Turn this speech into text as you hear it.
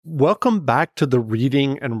Welcome back to the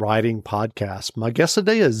Reading and Writing Podcast. My guest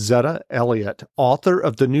today is Zetta Elliott, author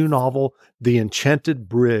of the new novel, The Enchanted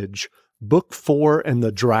Bridge, Book 4 in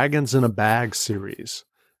the Dragons in a Bag series.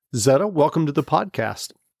 Zetta, welcome to the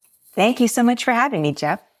podcast. Thank you so much for having me,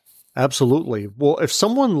 Jeff. Absolutely. Well, if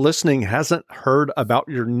someone listening hasn't heard about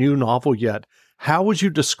your new novel yet, how would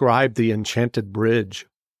you describe The Enchanted Bridge?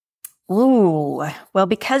 Ooh, well,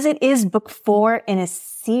 because it is book 4 in a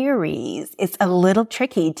series, it's a little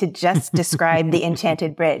tricky to just describe The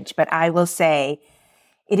Enchanted Bridge. But I will say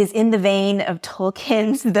it is in the vein of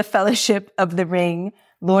Tolkien's The Fellowship of the Ring,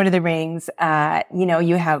 Lord of the Rings.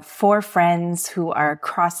 You have 4 friends who are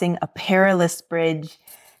crossing a perilous bridge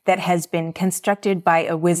that has been constructed by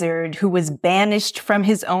a wizard who was banished from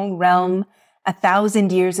his own realm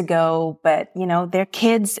 1,000 years ago, but, they're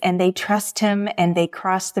kids and they trust him and they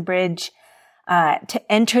cross the bridge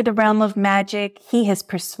to enter the realm of magic. He has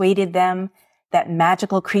persuaded them that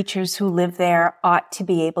magical creatures who live there ought to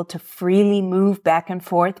be able to freely move back and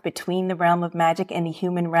forth between the realm of magic and the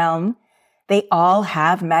human realm. They all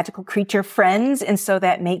have magical creature friends, and so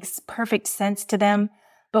that makes perfect sense to them.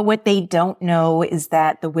 But what they don't know is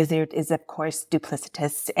that the wizard is, of course,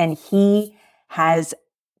 duplicitous, and he has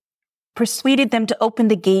persuaded them to open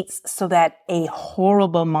the gates so that a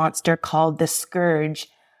horrible monster called the Scourge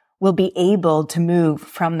will be able to move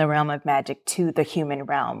from the realm of magic to the human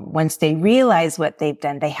realm. Once they realize what they've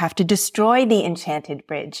done, they have to destroy the enchanted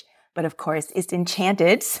bridge. But of course, it's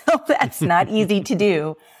enchanted, so that's not easy to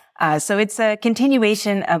do. So it's a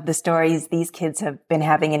continuation of the stories. These kids have been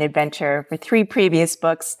having an adventure for 3 previous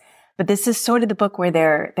books. But this is sort of the book where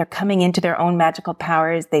they're coming into their own magical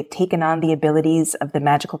powers. They've taken on the abilities of the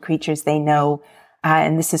magical creatures they know.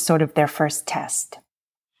 And this is sort of their first test.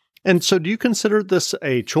 And so do you consider this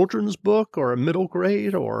a children's book or a middle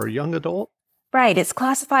grade or a young adult? Right. It's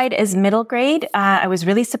classified as middle grade. I was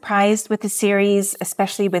really surprised with the series,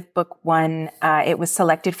 especially with book 1. It was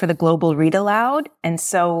selected for the Global Read Aloud. And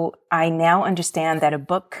so I now understand that a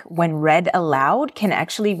book, when read aloud, can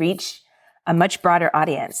actually reach a much broader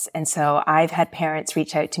audience. And so I've had parents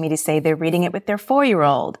reach out to me to say they're reading it with their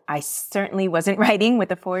 4-year-old. I certainly wasn't writing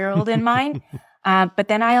with a 4-year-old in mind. But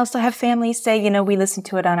then I also have families say, we listen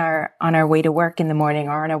to it on our way to work in the morning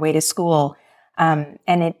or on our way to school. And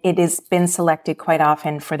it has been selected quite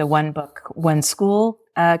often for the One Book, One School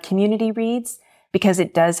community reads, because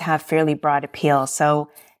it does have fairly broad appeal. So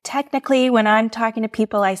technically, when I'm talking to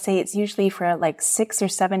people, I say it's usually for like 6 or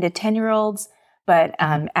 7 to 10-year-olds, but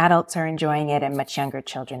adults are enjoying it and much younger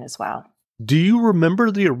children as well. Do you remember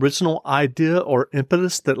the original idea or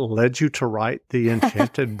impetus that led you to write The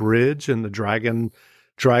Enchanted Bridge and the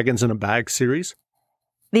Dragons in a Bag series?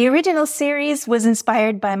 The original series was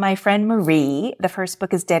inspired by my friend Marie. The first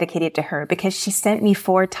book is dedicated to her because she sent me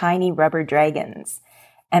 4 tiny rubber dragons,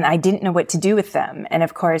 and I didn't know what to do with them. And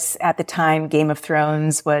of course, at the time, Game of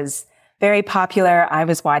Thrones was very popular. I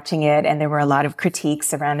was watching it, and there were a lot of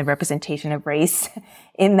critiques around the representation of race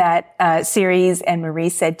in that series. And Marie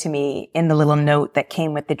said to me in the little note that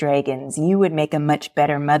came with the dragons, "You would make a much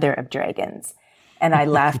better mother of dragons." And I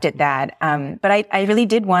laughed at that. But I really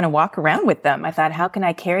did want to walk around with them. I thought, how can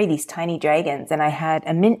I carry these tiny dragons? And I had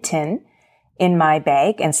a mint tin in my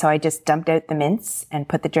bag. And so I just dumped out the mints and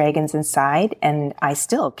put the dragons inside. And I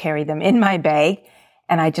still carry them in my bag.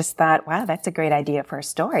 And I just thought, wow, that's a great idea for a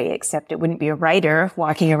story, except it wouldn't be a writer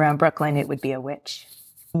walking around Brooklyn. It would be a witch.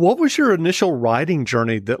 What was your initial writing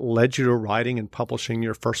journey that led you to writing and publishing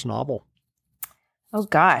your first novel? Oh,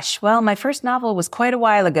 gosh. Well, my first novel was quite a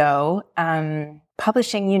while ago.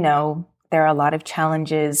 Publishing, there are a lot of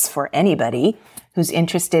challenges for anybody who's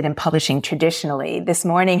interested in publishing traditionally. This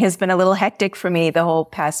morning has been a little hectic for me the whole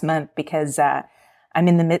past month because I'm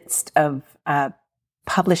in the midst of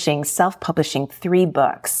self-publishing 3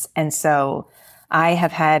 books. And so I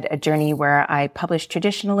have had a journey where I publish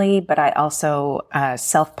traditionally, but I also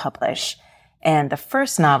self-publish. And the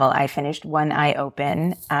first novel I finished, One Eye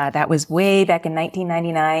Open, that was way back in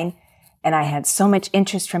 1999. And I had so much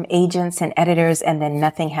interest from agents and editors, and then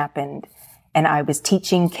nothing happened. And I was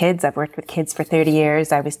teaching kids. I've worked with kids for 30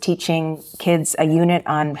 years. I was teaching kids a unit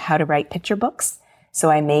on how to write picture books.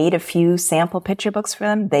 So I made a few sample picture books for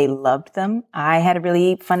them. They loved them. I had a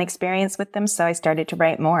really fun experience with them. So I started to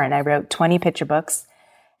write more, and I wrote 20 picture books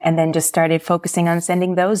and then just started focusing on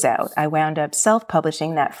sending those out. I wound up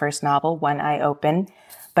self-publishing that first novel, One Eye Open.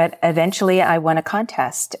 But eventually I won a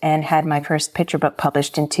contest and had my first picture book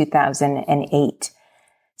published in 2008.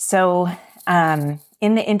 So, in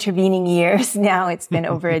the intervening years, now it's been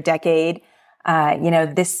over a decade,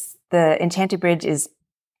 The Enchanted Bridge is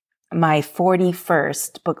my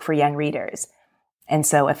 41st book for young readers. And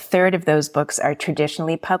so a third of those books are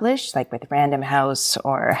traditionally published, like with Random House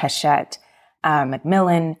or Hachette,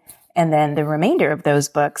 Macmillan. And then the remainder of those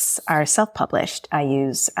books are self-published. I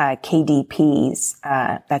use KDP's,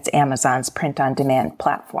 that's Amazon's print-on-demand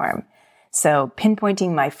platform. So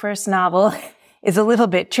pinpointing my first novel is a little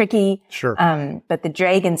bit tricky. Sure. But the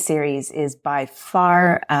Dragon series is by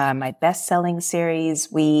far my best-selling series.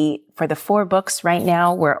 For the 4 books right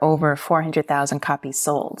now, we're over 400,000 copies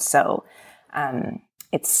sold. So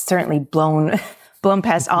it's certainly blown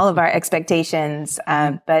past all of our expectations.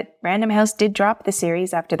 But Random House did drop the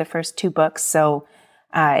series after the first 2 books. So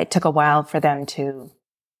it took a while for them to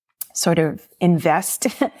sort of invest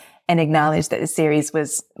and acknowledge that the series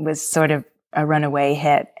was sort of a runaway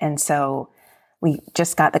hit. And so we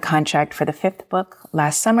just got the contract for the 5th book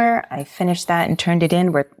last summer. I finished that and turned it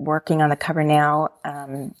in. We're working on the cover now.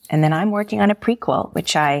 And then I'm working on a prequel,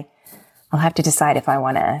 which I'll have to decide if I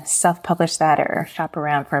want to self-publish that or shop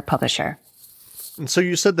around for a publisher. And so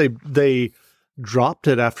you said they dropped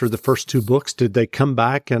it after the first 2 books. Did they come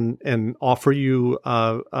back and offer you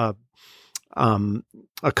a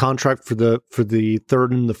contract for the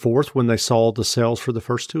 3rd and the 4th when they saw the sales for the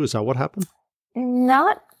first 2? Is that what happened?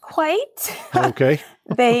 Not quite. Okay.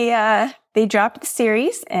 They dropped the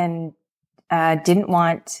series and didn't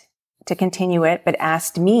want to continue it, but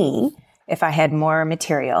asked me if I had more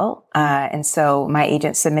material. And so my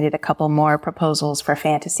agent submitted a couple more proposals for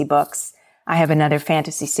fantasy books. I have another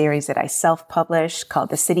fantasy series that I self-published called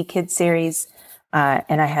the City Kids series.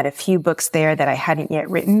 And I had a few books there that I hadn't yet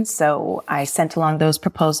written. So I sent along those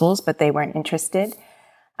proposals, but they weren't interested.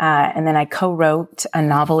 And then I co-wrote a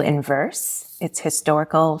novel in verse. It's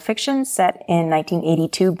historical fiction set in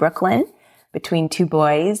 1982 Brooklyn between 2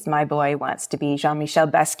 boys. My boy wants to be Jean-Michel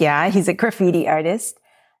Basquiat. He's a graffiti artist.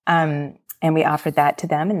 And we offered that to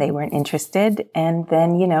them and they weren't interested. And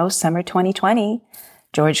then, summer 2020,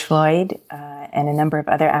 George Floyd and a number of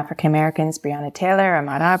other African Americans, Breonna Taylor,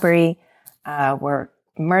 Ahmaud Arbery, were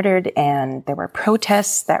murdered, and there were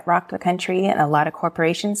protests that rocked the country. And a lot of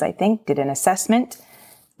corporations, I think, did an assessment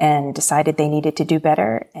and decided they needed to do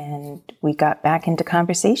better. And we got back into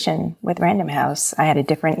conversation with Random House. I had a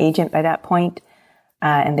different agent by that point,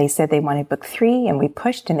 and they said they wanted book 3, and we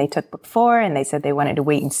pushed, and they took book 4, and they said they wanted to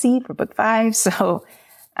wait and see for book 5. So,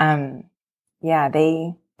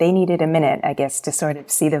 they needed a minute, I guess, to sort of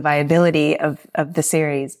see the viability of the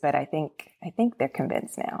series. But I think they're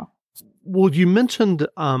convinced now. Well, you mentioned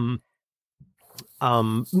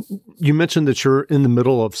that you're in the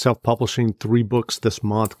middle of self-publishing 3 books this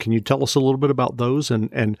month. Can you tell us a little bit about those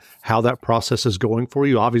and how that process is going for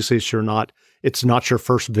you? Obviously, it's not your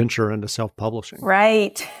first venture into self-publishing.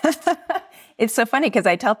 Right. It's so funny because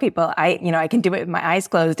I tell people I can do it with my eyes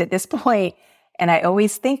closed at this point, and I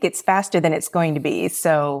always think it's faster than it's going to be.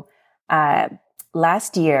 So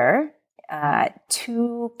last year,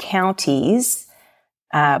 2 counties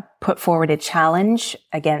put forward a challenge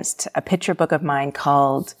against a picture book of mine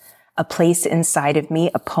called A Place Inside of Me,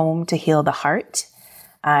 A Poem to Heal the Heart.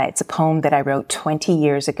 It's a poem that I wrote 20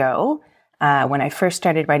 years ago when I first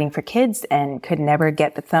started writing for kids and could never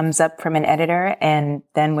get the thumbs up from an editor. And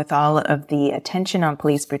then with all of the attention on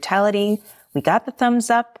police brutality, we got the thumbs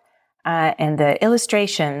up, and the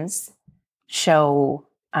illustrations show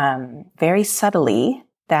very subtly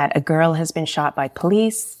that a girl has been shot by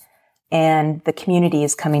police and the community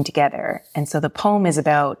is coming together. And so the poem is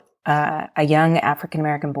about a young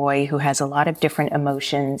African-American boy who has a lot of different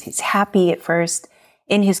emotions. He's happy at first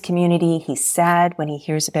in his community. He's sad when he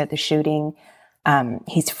hears about the shooting.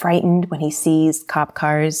 He's frightened when he sees cop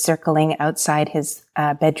cars circling outside his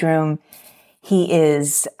bedroom. He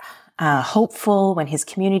is hopeful when his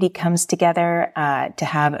community comes together to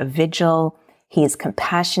have a vigil. He is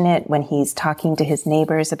compassionate when he's talking to his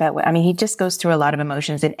neighbors about he just goes through a lot of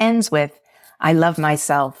emotions. It ends with, I love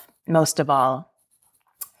myself most of all.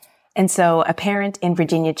 And so a parent in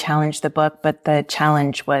Virginia challenged the book, but the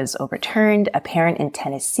challenge was overturned. A parent in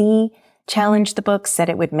Tennessee challenged the book, said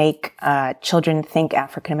it would make children think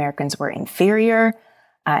African Americans were inferior.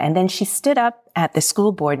 And then she stood up at the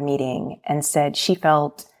school board meeting and said she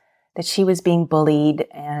felt that she was being bullied,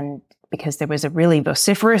 and because there was a really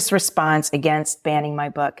vociferous response against banning my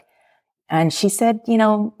book. And she said,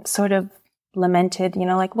 sort of lamented,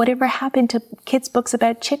 whatever happened to kids' books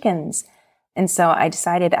about chickens? And so I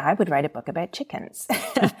decided I would write a book about chickens.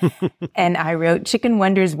 And I wrote Chicken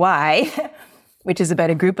Wonders Why, which is about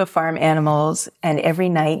a group of farm animals. And every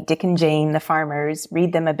night, Dick and Jane, the farmers,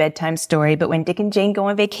 read them a bedtime story. But when Dick and Jane go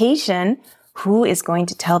on vacation, who is going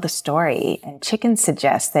to tell the story? And chickens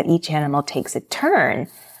suggest that each animal takes a turn.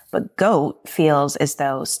 But Goat feels as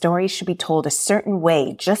though stories should be told a certain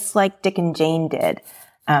way, just like Dick and Jane did.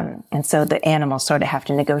 And so the animals sort of have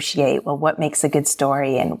to negotiate, well, what makes a good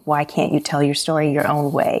story and why can't you tell your story your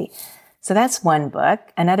own way? So that's one book.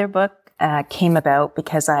 Another book came about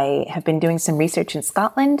because I have been doing some research in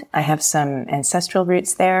Scotland. I have some ancestral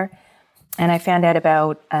roots there. And I found out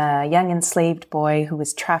about a young enslaved boy who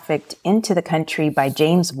was trafficked into the country by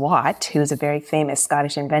James Watt, who's a very famous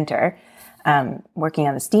Scottish inventor, working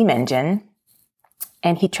on the steam engine.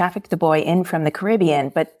 And he trafficked the boy in from the Caribbean,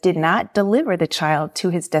 but did not deliver the child to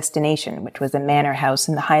his destination, which was a manor house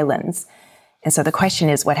in the Highlands. And so the question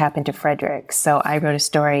is, what happened to Frederick? So I wrote a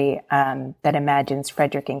story that imagines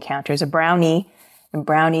Frederick encounters a brownie, and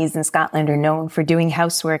brownies in Scotland are known for doing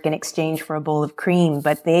housework in exchange for a bowl of cream,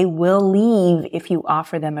 but they will leave if you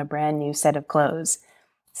offer them a brand new set of clothes.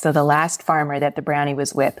 So the last farmer that the brownie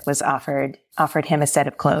was with was offered him a set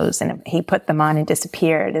of clothes, and he put them on and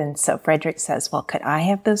disappeared. And so Frederick says, well, could I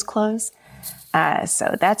have those clothes?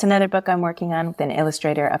 So that's another book I'm working on with an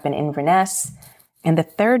illustrator up in Inverness. And the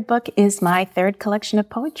third book is my third collection of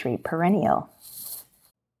poetry, Perennial.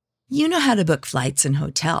 You know how to book flights and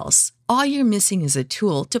hotels. All you're missing is a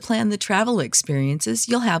tool to plan the travel experiences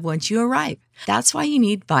you'll have once you arrive. That's why you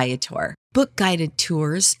need Viator. Book guided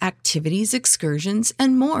tours, activities, excursions,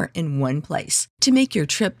 and more in one place to make your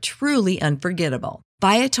trip truly unforgettable.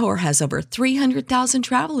 Viator has over 300,000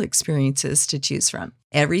 travel experiences to choose from.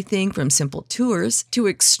 Everything from simple tours to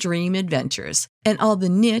extreme adventures and all the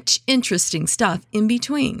niche, interesting stuff in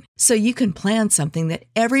between. So you can plan something that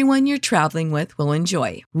everyone you're traveling with will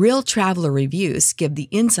enjoy. Real traveler reviews give the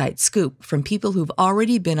inside scoop from people who've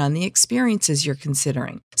already been on the experiences you're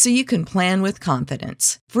considering. So you can plan with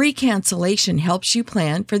confidence. Free cancellation helps you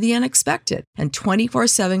plan for the unexpected. And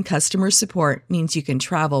 24/7 customer support means you can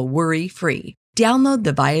travel worry-free. Download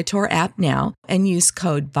the Viator app now and use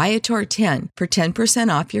code Viator10 for 10%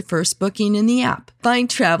 off your first booking in the app. Find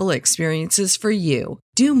travel experiences for you.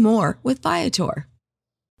 Do more with Viator.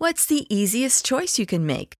 What's the easiest choice you can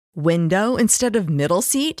make? Window instead of middle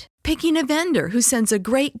seat? Picking a vendor who sends a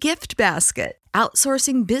great gift basket?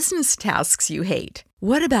 Outsourcing business tasks you hate?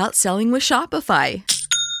 What about selling with Shopify?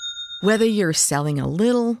 Whether you're selling a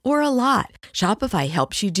little or a lot, Shopify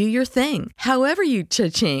helps you do your thing, however you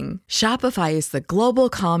cha-ching. Shopify is the global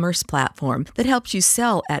commerce platform that helps you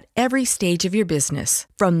sell at every stage of your business.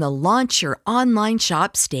 From the launch your online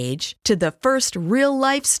shop stage to the first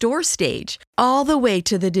real-life store stage, all the way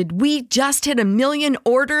to the did we just hit 1 million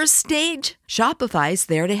orders stage? Shopify's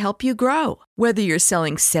there to help you grow. Whether you're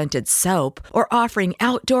selling scented soap or offering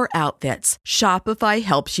outdoor outfits, Shopify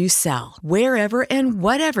helps you sell. Wherever and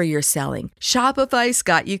whatever you're selling, Shopify's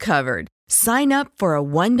got you covered. Sign up for a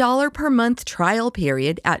 $1 per month trial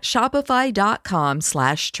period at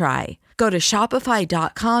shopify.com/try. Go to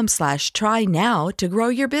shopify.com/try now to grow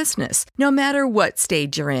your business, no matter what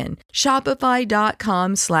stage you're in.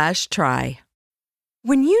 Shopify.com/try.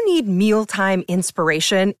 When you need mealtime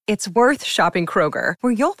inspiration, it's worth shopping Kroger,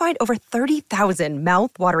 where you'll find over 30,000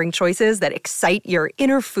 mouth-watering choices that excite your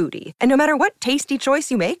inner foodie. And no matter what tasty choice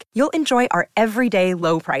you make, you'll enjoy our everyday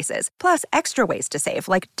low prices, plus extra ways to save,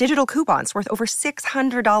 like digital coupons worth over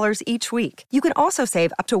 $600 each week. You can also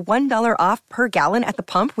save up to $1 off per gallon at the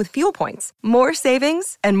pump with fuel points. More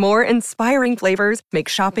savings and more inspiring flavors make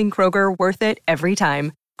shopping Kroger worth it every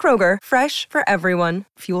time. Kroger, fresh for everyone.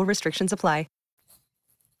 Fuel restrictions apply.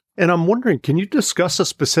 And I'm wondering, can you discuss a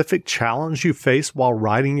specific challenge you faced while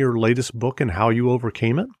writing your latest book and how you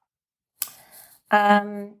overcame it?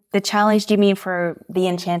 The challenge, do you mean for The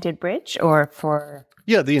Enchanted Bridge or for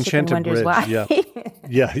The Enchanted Bridge. Why?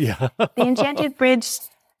 Yeah. The Enchanted Bridge,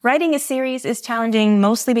 writing a series is challenging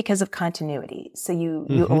mostly because of continuity. So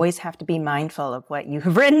you always have to be mindful of what you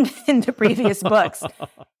have written in the previous books.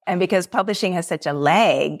 And because publishing has such a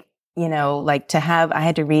lag, I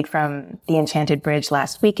had to read from The Enchanted Bridge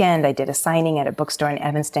last weekend. I did a signing at a bookstore in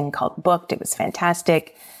Evanston called Booked. It was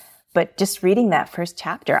fantastic. But just reading that first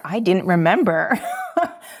chapter, I didn't remember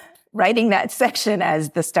writing that section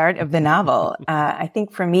as the start of the novel. I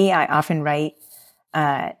think for me, I often write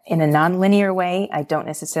in a nonlinear way. I don't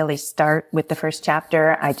necessarily start with the first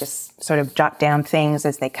chapter. I just sort of jot down things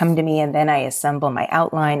as they come to me, and then I assemble my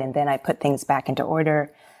outline, and then I put things back into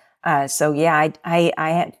order. I swore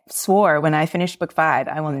when I finished book 5,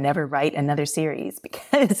 I will never write another series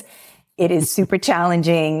because it is super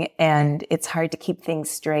challenging and it's hard to keep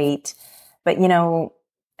things straight. But,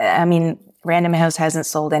 Random House hasn't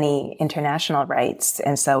sold any international rights.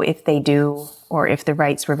 And so if they do, or if the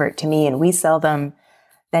rights revert to me and we sell them,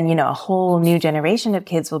 then, a whole new generation of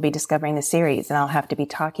kids will be discovering the series and I'll have to be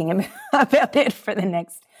talking about it for the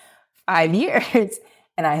next 5 years.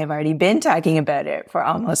 and I have already been talking about it for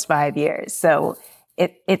almost 5 years. So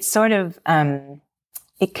it sort of,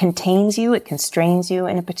 it contains you, it constrains you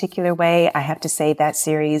in a particular way. I have to say that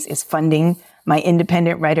series is funding my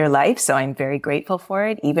independent writer life, so I'm very grateful for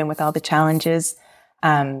it, even with all the challenges.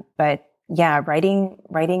 But yeah,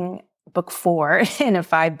 writing book 4 in a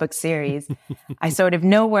 5-book series, I sort of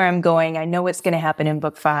know where I'm going. I know what's going to happen in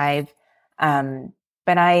book 5.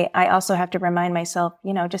 But I also have to remind myself,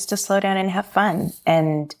 just to slow down and have fun.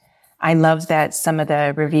 And I love that some of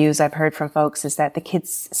the reviews I've heard from folks is that the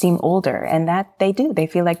kids seem older, and that they do. They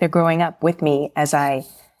feel like they're growing up with me as I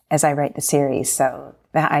write the series. So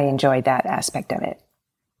that I enjoyed that aspect of it.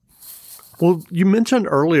 Well, you mentioned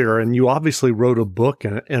earlier, and you obviously wrote a book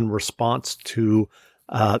in response to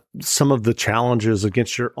some of the challenges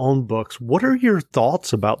against your own books. What are your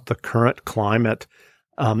thoughts about the current climate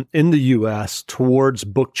in the U.S. towards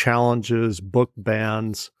book challenges, book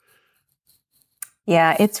bans?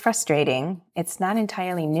 Yeah, it's frustrating. It's not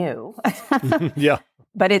entirely new. Yeah.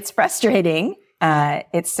 But it's frustrating.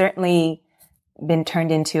 It's certainly been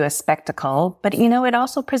turned into a spectacle. But, it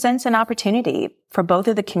also presents an opportunity for both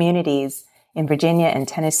of the communities in Virginia and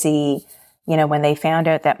Tennessee. When they found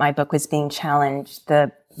out that my book was being challenged,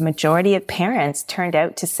 the majority of parents turned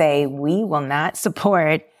out to say, we will not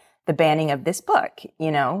support the banning of this book.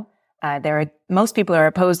 Most people are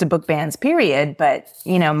opposed to book bans, period. But,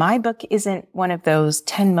 my book isn't one of those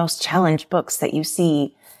 10 most challenged books that you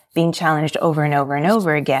see being challenged over and over and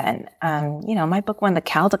over again. My book won the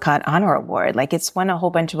Caldecott Honor Award. It's won a whole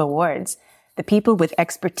bunch of awards. The people with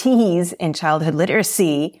expertise in childhood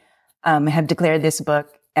literacy have declared this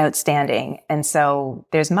book outstanding. And so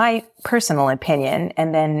there's my personal opinion.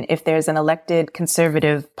 And then if there's an elected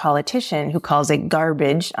conservative politician who calls it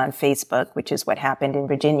garbage on Facebook, which is what happened in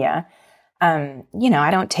Virginia, I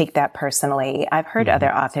don't take that personally. I've heard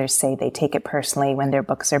other authors say they take it personally when their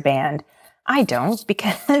books are banned. I don't,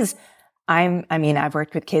 because I've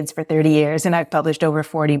worked with kids for 30 years and I've published over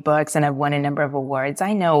 40 books and I've won a number of awards.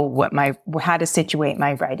 I know how to situate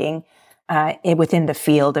my writing within the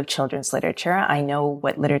field of children's literature. I know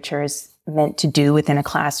what literature is meant to do within a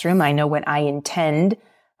classroom. I know what I intend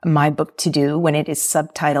my book to do when it is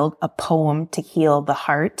subtitled A Poem to Heal the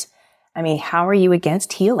Heart. How are you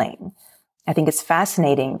against healing? I think it's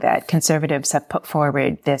fascinating that conservatives have put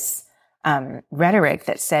forward this rhetoric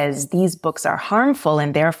that says these books are harmful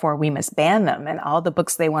and therefore we must ban them. And all the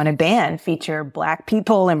books they want to ban feature Black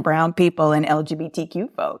people and brown people and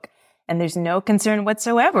LGBTQ folk. And there's no concern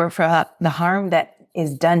whatsoever for the harm that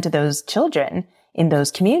is done to those children in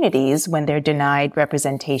those communities when they're denied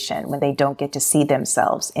representation, when they don't get to see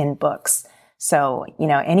themselves in books. So,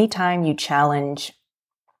 anytime you challenge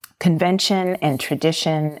convention and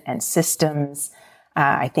tradition and systems,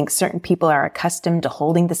 I think certain people are accustomed to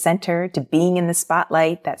holding the center, to being in the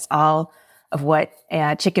spotlight. That's all of what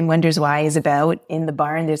Chicken Wonders Why is about. In the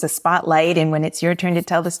barn, there's a spotlight. And when it's your turn to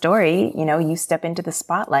tell the story, you step into the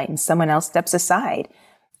spotlight and someone else steps aside.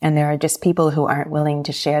 And there are just people who aren't willing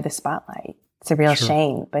to share the spotlight. It's a real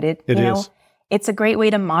shame, but it is. It's a great way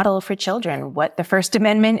to model for children what the First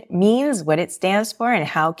Amendment means, what it stands for, and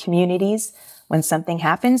how communities, when something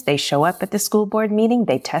happens, they show up at the school board meeting,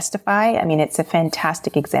 they testify. It's a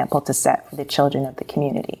fantastic example to set for the children of the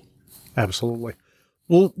community. Absolutely.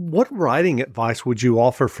 Well, what writing advice would you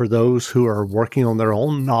offer for those who are working on their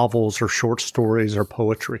own novels or short stories or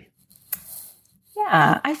poetry?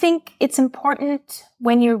 Yeah, I think it's important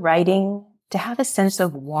when you're writing to have a sense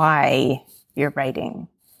of why you're writing.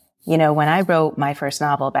 When I wrote my first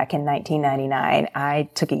novel back in 1999, I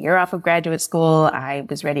took a year off of graduate school. I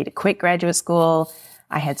was ready to quit graduate school.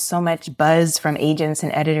 I had so much buzz from agents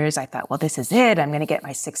and editors. I thought, well, this is it. I'm going to get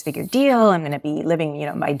my 6-figure deal. I'm going to be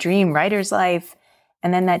living, my dream writer's life.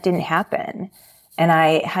 And then that didn't happen. And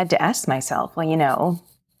I had to ask myself, well,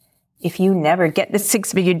 if you never get the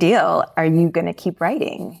 6-figure deal, are you going to keep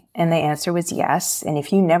writing? And the answer was yes. And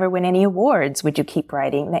if you never win any awards, would you keep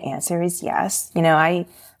writing? The answer is yes.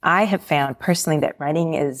 I have found personally that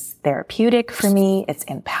writing is therapeutic for me. It's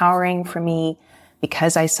empowering for me.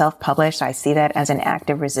 Because I self-publish, I see that as an act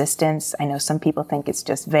of resistance. I know some people think it's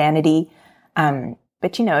just vanity.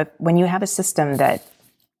 But when you have a system that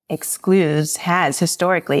has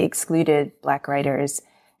historically excluded Black writers,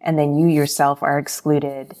 and then you yourself are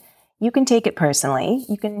excluded, you can take it personally.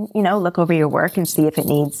 You can, look over your work and see if it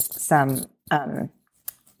needs some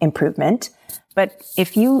improvement. But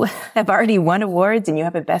if you have already won awards and you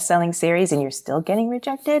have a best-selling series and you're still getting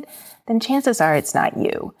rejected, then chances are it's not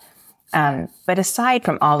you. But aside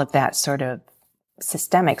from all of that sort of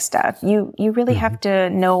systemic stuff, you really have to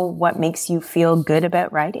know what makes you feel good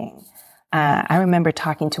about writing. I remember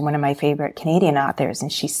talking to one of my favorite Canadian authors,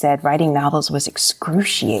 and she said writing novels was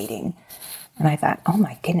excruciating. And I thought, oh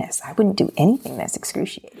my goodness, I wouldn't do anything that's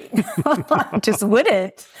excruciating. I just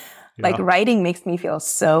wouldn't. Yeah. Like writing makes me feel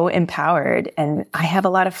so empowered, and I have a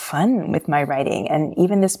lot of fun with my writing. And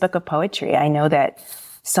even this book of poetry, I know that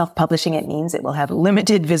self-publishing it means it will have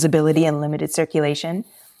limited visibility and limited circulation.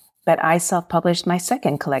 But I self-published my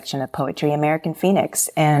second collection of poetry, American Phoenix,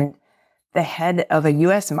 and the head of a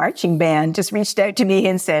U.S. marching band just reached out to me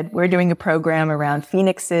and said, we're doing a program around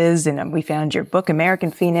phoenixes, and we found your book,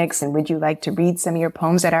 American Phoenix, and would you like to read some of your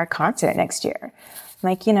poems at our concert next year?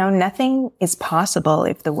 Like, nothing is possible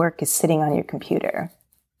if the work is sitting on your computer.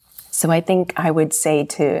 So I think I would say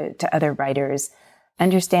to other writers,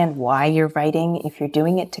 understand why you're writing. If you're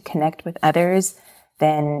doing it to connect with others,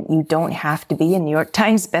 then you don't have to be a New York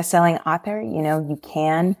Times bestselling author. You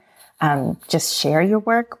can just share your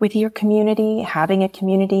work with your community. Having a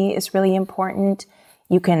community is really important.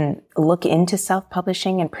 You can look into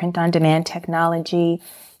self-publishing and print-on-demand technology.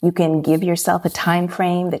 You can give yourself a time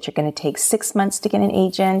frame that you're going to take 6 months to get an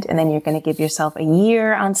agent, and then you're going to give yourself a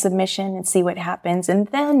year on submission and see what happens, and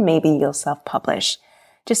then maybe you'll self-publish.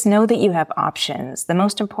 Just know that you have options. The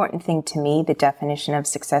most important thing to me, the definition of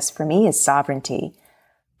success for me, is sovereignty.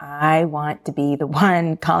 I want to be the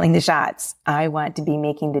one calling the shots. I want to be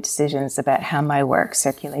making the decisions about how my work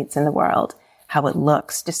circulates in the world, how it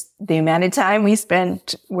looks. Just the amount of time we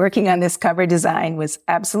spent working on this cover design was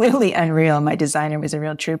absolutely unreal. My designer was a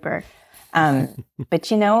real trooper.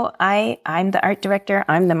 But I'm the art director,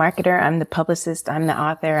 I'm the marketer, I'm the publicist, I'm the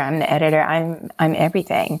author, I'm the editor, I'm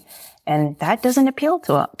everything. And that doesn't appeal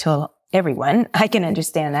to everyone. I can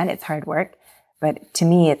understand that. It's hard work. But to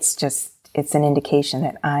me, it's an indication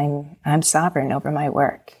that I'm sovereign over my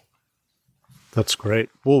work. That's great.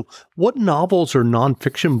 Well, what novels or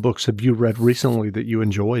nonfiction books have you read recently that you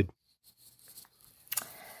enjoyed?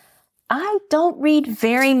 I don't read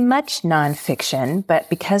very much nonfiction, but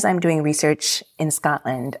because I'm doing research in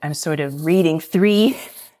Scotland, I'm sort of reading three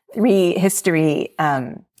history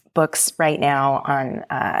books right now on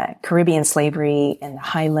Caribbean slavery in the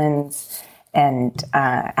Highlands and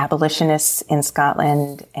abolitionists in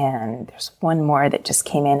Scotland. And there's one more that just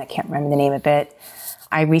came in. I can't remember the name of it.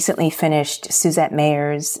 I recently finished Suzette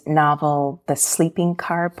Mayer's novel, The Sleeping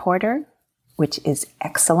Car Porter, which is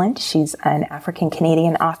excellent. She's an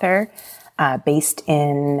African-Canadian author based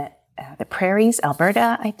in the prairies,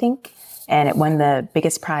 Alberta, I think. And it won the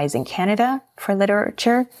biggest prize in Canada for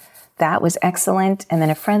literature. That was excellent. And then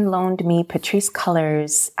a friend loaned me Patrice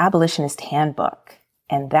Culler's Abolitionist Handbook.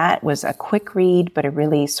 And that was a quick read, but a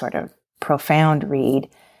really sort of profound read.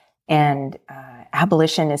 And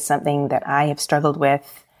abolition is something that I have struggled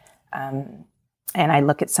with. And I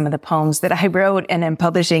look at some of the poems that I wrote and am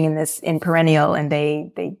publishing in Perennial, and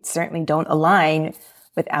they certainly don't align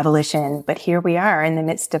with abolition. But here we are in the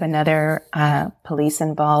midst of another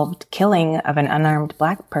police-involved killing of an unarmed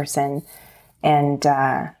Black person. And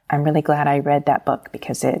I'm really glad I read that book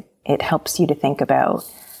because it helps you to think about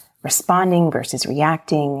responding versus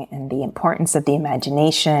reacting and the importance of the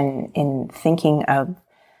imagination in thinking of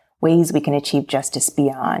ways we can achieve justice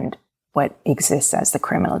beyond what exists as the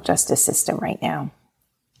criminal justice system right now.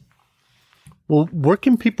 Well, where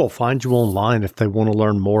can people find you online if they want to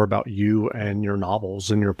learn more about you and your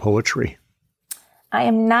novels and your poetry? I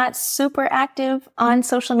am not super active on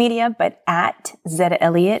social media, but at Zetta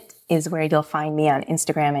Elliott is where you'll find me on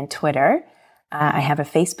Instagram and Twitter. I have a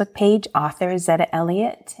Facebook page, author Zetta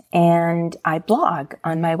Elliott, and I blog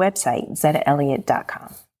on my website,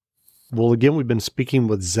 zettaelliott.com. Well, again, we've been speaking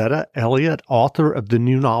with Zetta Elliott, author of the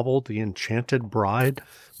new novel, The Enchanted Bride.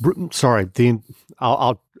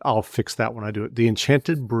 I'll fix that when I do it. The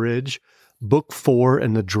Enchanted Bridge, Book 4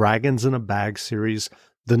 in the Dragons in a Bag series.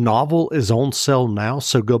 The novel is on sale now,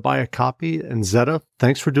 so go buy a copy. And Zetta,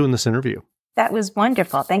 thanks for doing this interview. That was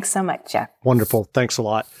wonderful. Thanks so much, Jeff. Wonderful. Thanks a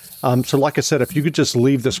lot. So like I said, if you could just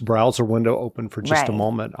leave this browser window open for just a Right.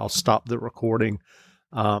 moment, I'll stop the recording.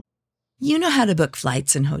 You know how to book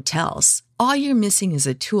flights and hotels. All you're missing is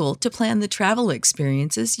a tool to plan the travel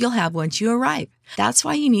experiences you'll have once you arrive. That's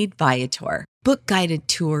why you need Viator. Book guided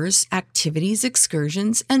tours, activities,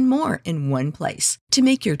 excursions, and more in one place to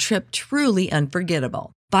make your trip truly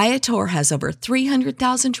unforgettable. Viator has over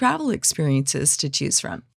 300,000 travel experiences to choose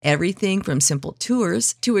from. Everything from simple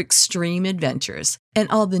tours to extreme adventures and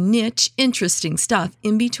all the niche, interesting stuff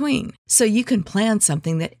in between. So you can plan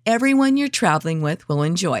something that everyone you're traveling with will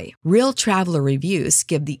enjoy. Real traveler reviews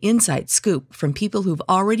give the inside scoop from people who've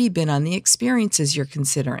already been on the experiences you're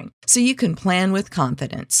considering. So you can plan with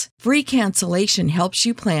confidence. Free cancellation helps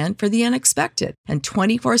you plan for the unexpected. And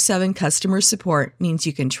 24/7 customer support means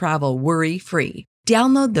you can travel worry-free.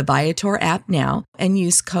 Download the Viator app now and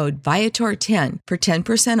use code Viator10 for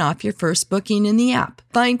 10% off your first booking in the app.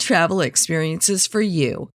 Find travel experiences for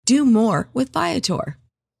you. Do more with Viator.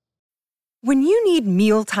 When you need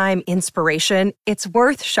mealtime inspiration, it's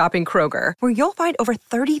worth shopping Kroger, where you'll find over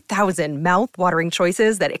 30,000 mouth-watering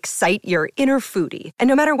choices that excite your inner foodie. And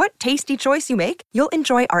no matter what tasty choice you make, you'll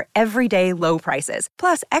enjoy our everyday low prices,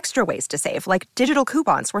 plus extra ways to save, like digital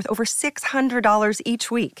coupons worth over $600 each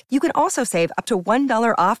week. You can also save up to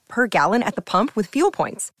 $1 off per gallon at the pump with fuel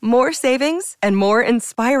points. More savings and more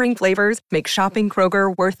inspiring flavors make shopping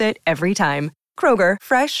Kroger worth it every time. Kroger,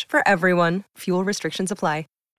 fresh for everyone. Fuel restrictions apply.